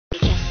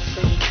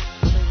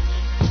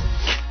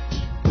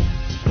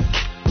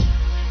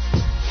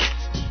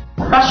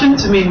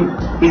Fashion to me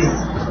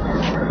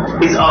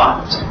is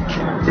art.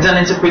 It's an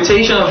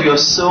interpretation of your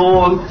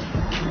soul,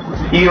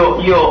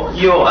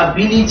 your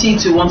ability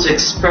to want to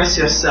express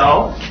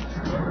yourself,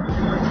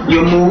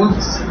 your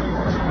moods,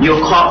 your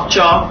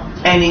culture,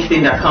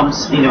 anything that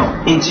comes,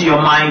 into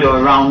your mind or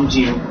around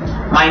you.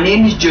 My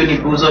name is Joan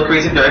Ibuzo,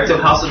 Creative Director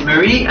of House of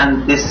Marie,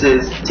 and this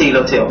is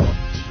TAILOR TALES.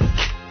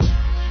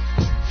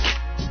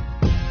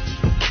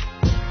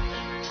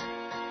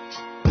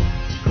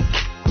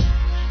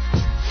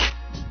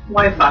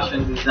 Why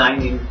fashion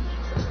designing?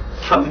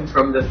 Coming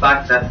from the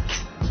fact that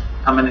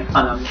I'm an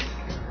economist.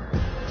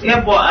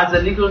 Yeah, but as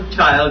a little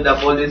child,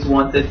 I've always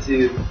wanted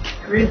to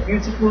create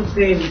beautiful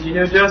things,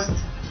 just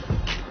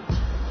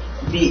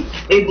be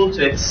able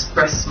to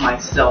express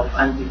myself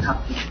and be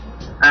happy.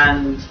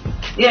 And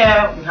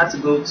yeah, we had to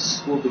go to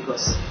school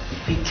because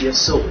it feeds your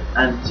soul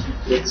and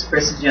it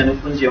expresses you and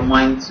opens your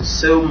mind to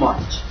so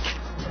much.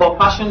 But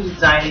fashion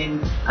designing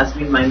has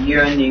been my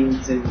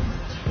yearning since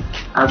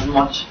as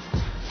much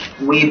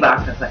way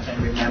back as I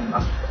can remember.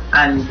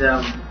 And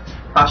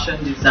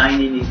fashion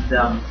designing is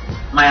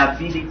my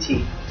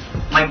ability,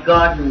 my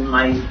garden,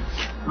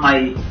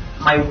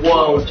 my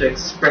world to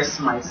express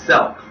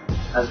myself,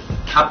 as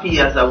happy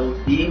as I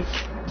would be,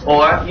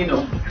 or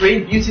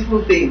create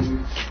beautiful things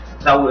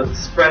that will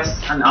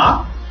express an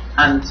art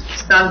and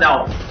stand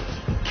out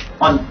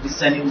on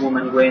discerning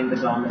woman wearing the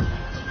garment.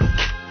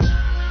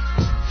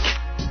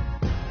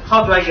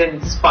 How do I get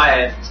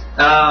inspired?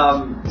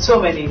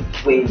 So many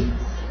ways.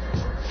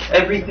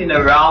 Everything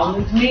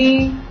around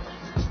me.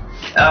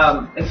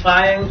 If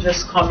I am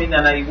just coming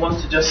and I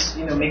want to just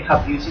make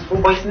her beautiful,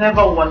 but it's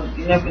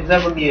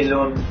never me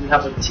alone. We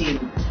have a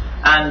team,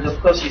 and of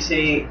course you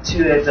say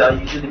two heads are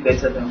usually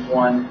better than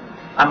one.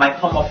 I might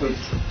come up with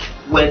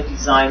weird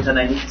designs and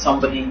I need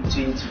somebody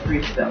to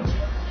interpret them.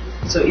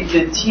 So it's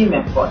a team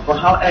effort. But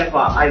however,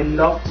 I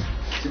love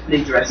to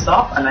play dress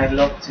up and I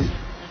love to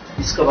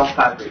discover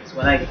fabrics.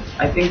 When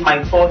I think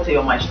my forte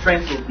or my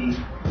strength will be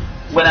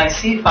when I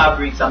see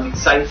fabrics, I'm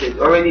excited.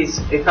 Already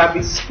a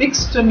fabric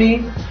speaks to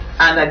me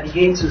and I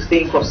begin to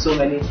think of so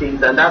many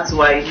things, and that's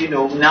why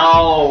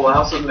now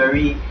House of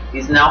Marie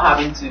is now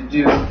having to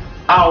do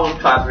our own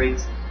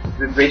fabrics.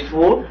 We're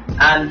grateful,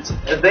 and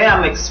there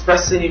I'm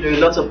expressing a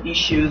lot of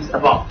issues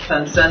about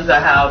concerns I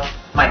have,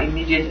 my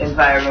immediate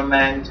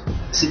environment,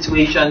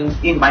 situation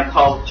in my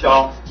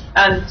culture,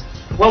 and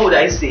what would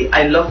I say?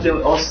 I love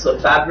the also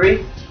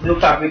fabric. No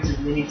fabric is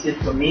limited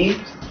for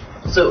me,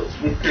 so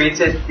we've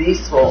created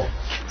this for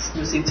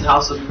exclusive to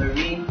House of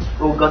Marie.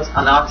 We got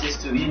an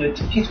artist to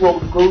depict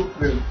what we go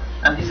through,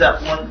 and these are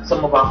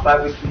some of our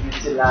fabrics we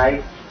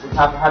utilize. We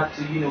have had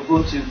to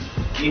go to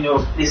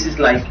places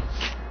like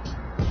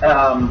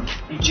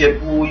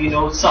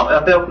Ijebu, some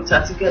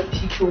Abeokuta to get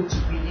people to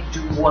really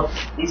do what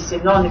is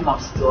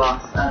synonymous to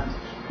us and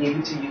be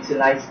able to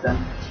utilize them.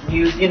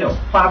 Use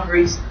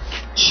fabrics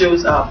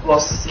shows our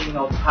processing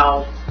of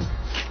how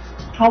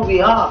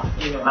we are,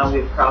 and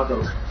we're proud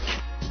of.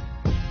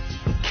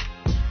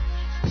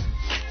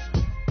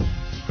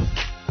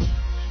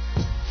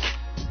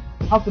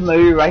 House of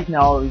Marie right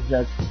now is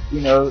at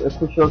a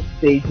crucial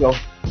stage of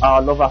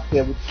our love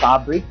affair with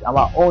fabrics,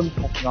 our own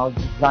personal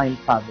design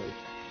fabrics,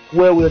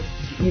 where we're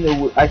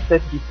I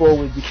said before,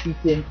 we're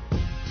defeating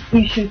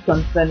issues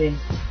concerning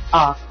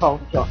our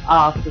culture,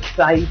 our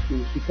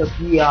society, because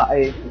we are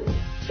a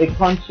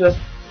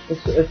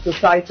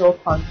societal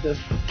conscious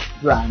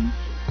brand.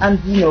 And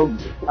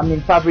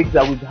fabrics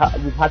that we've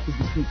had to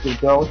defeat the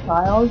girl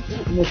child,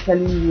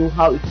 telling you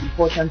how it's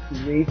important to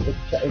raise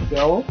a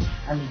girl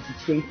and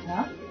educate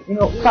her.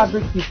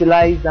 Fabrics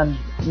utilized and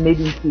made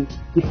into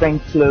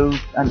different clothes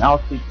and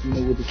outfits,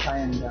 with the tie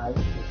and dye.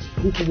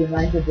 This is a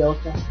Niger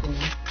Delta thing,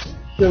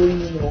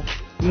 showing,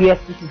 yes,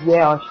 this is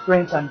where our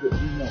strength and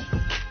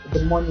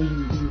the money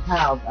we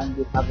have and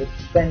we have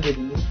expended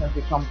in this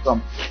country come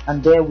from.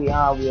 And there we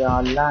are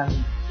land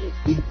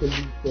being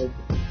polluted,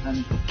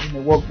 and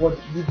what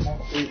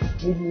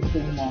need me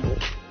say more.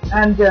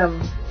 And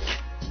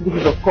this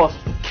is of course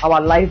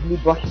our lively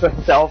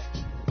brushstroke self,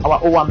 our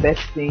own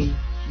best thing,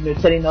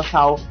 telling us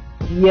how,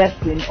 yes,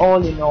 in all,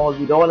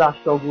 with all our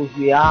struggles,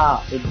 we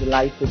are a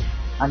delighted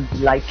and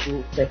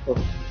delightful set of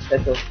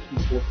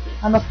people.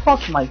 And of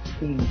course my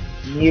team,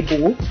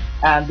 Nebo,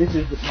 and this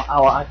is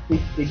our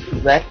artistic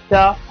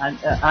director,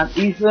 and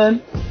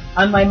Ethan,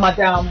 and my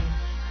madam,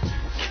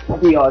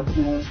 we are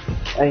doing,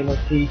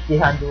 she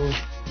handles,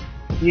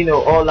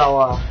 all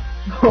our,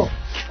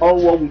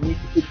 all what we need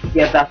to put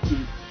together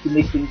to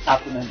make things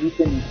happen. And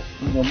Ethan is,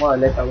 more or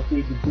less, I would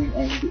say,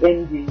 the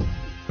engine,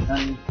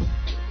 and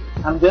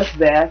I'm just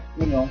there,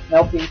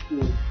 helping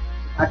to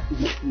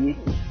actually create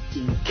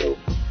things.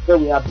 So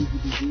we are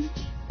busy.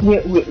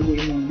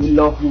 We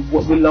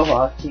love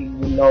our team.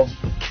 We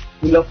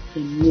love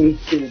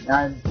creating,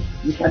 and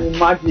you can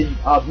imagine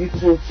our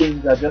beautiful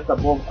things are just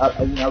above,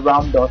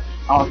 around us.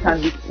 Our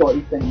candy store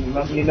is,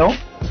 and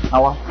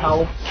our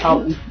how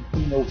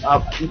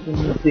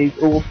Ethan says,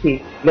 oh,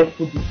 okay, let's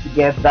put this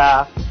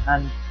together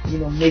and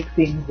make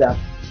things that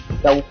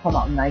will come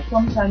out nice.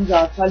 Sometimes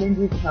our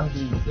challenges can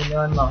be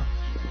enormous.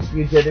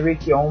 you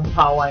generate your own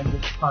power in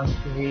this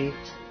country.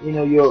 You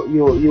know,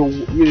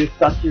 you're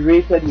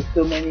saturated with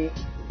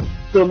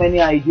so many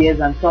ideas,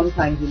 and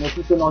sometimes, you know,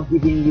 people not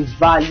giving you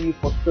value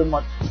for so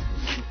much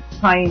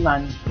time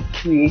and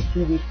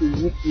creativity,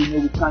 which, you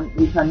know,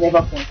 we can never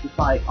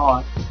quantify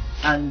art.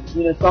 And,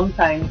 you know,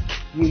 sometimes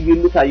you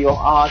look at your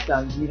art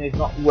and, you know,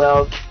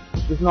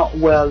 it's not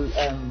well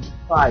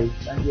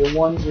priced, and you're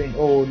wondering,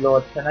 oh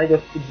Lord, can I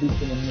just put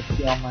this in a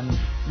museum and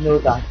know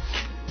that,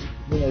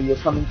 you know, you're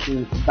coming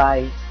to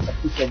buy a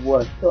piece of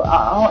work. So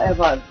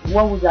however,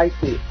 what would I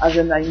say, as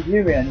a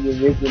Nigerian,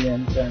 you're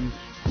resilient and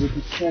you're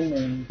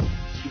determined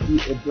to be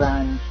a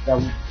brand that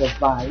will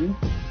survive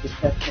the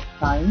test of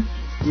time.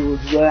 You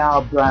would wear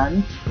our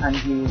brand and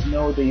you would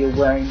know that you're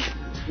wearing,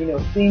 you know,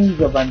 things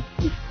of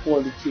antique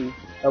quality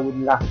that would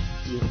last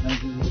you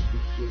and you would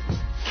appreciate.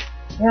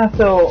 Yeah,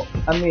 so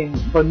I mean,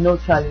 but no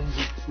challenge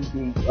is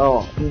too big,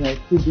 or, you know,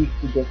 too big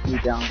to get you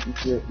down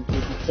if you're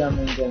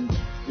determined and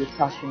you're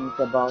passionate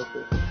about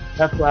it.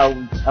 That's why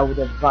I would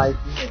advise,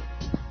 you know,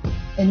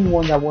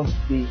 anyone that wants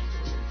to be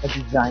a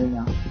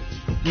designer,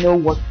 know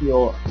what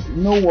your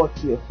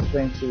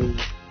strength is.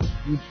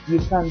 You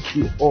can't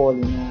be all,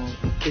 you know.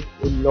 It takes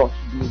a lot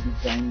to be a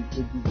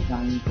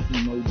design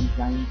team or a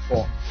design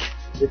force.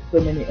 There's so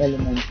many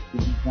elements to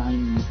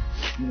designing,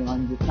 you know,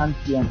 and you can't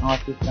be an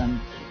artist and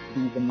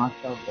be the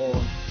master of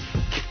all.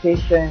 The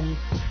patience,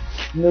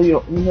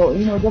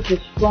 just be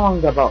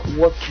strong about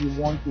what you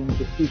want in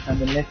the piece and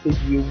the message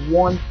you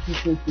want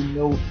people to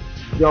know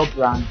your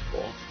brand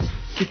for.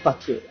 Keep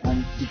at it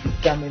and be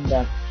determined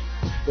that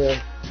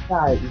the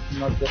sky is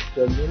not just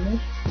your limit,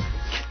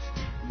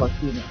 but,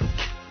 you know,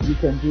 you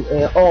can do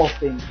all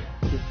things.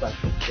 Keep at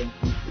it. Thank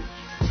you.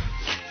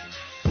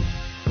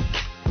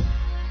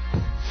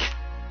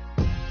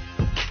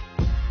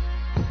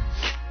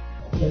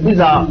 This is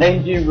our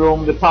engine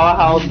room, the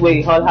powerhouse where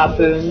it all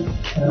happens.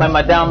 My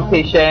madam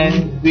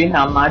patient doing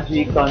her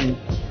magic on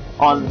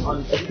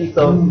a piece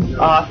of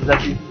art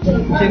that she's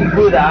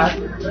good at,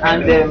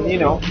 and you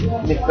know,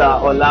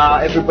 Mr.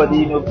 Ola, everybody,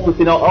 you know,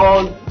 putting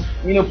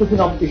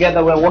up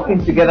together. We're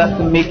working together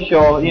to make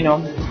sure, you know,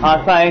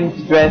 our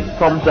client's dress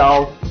comes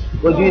out.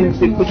 We're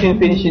putting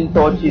finishing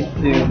touches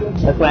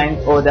to a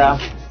client's order.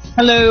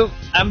 Hello,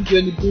 I'm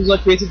Joan Ibuzo,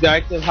 Creative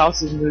Director of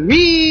House of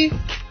Marie,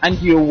 and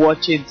you're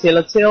watching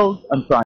Tailor Tales on Prime.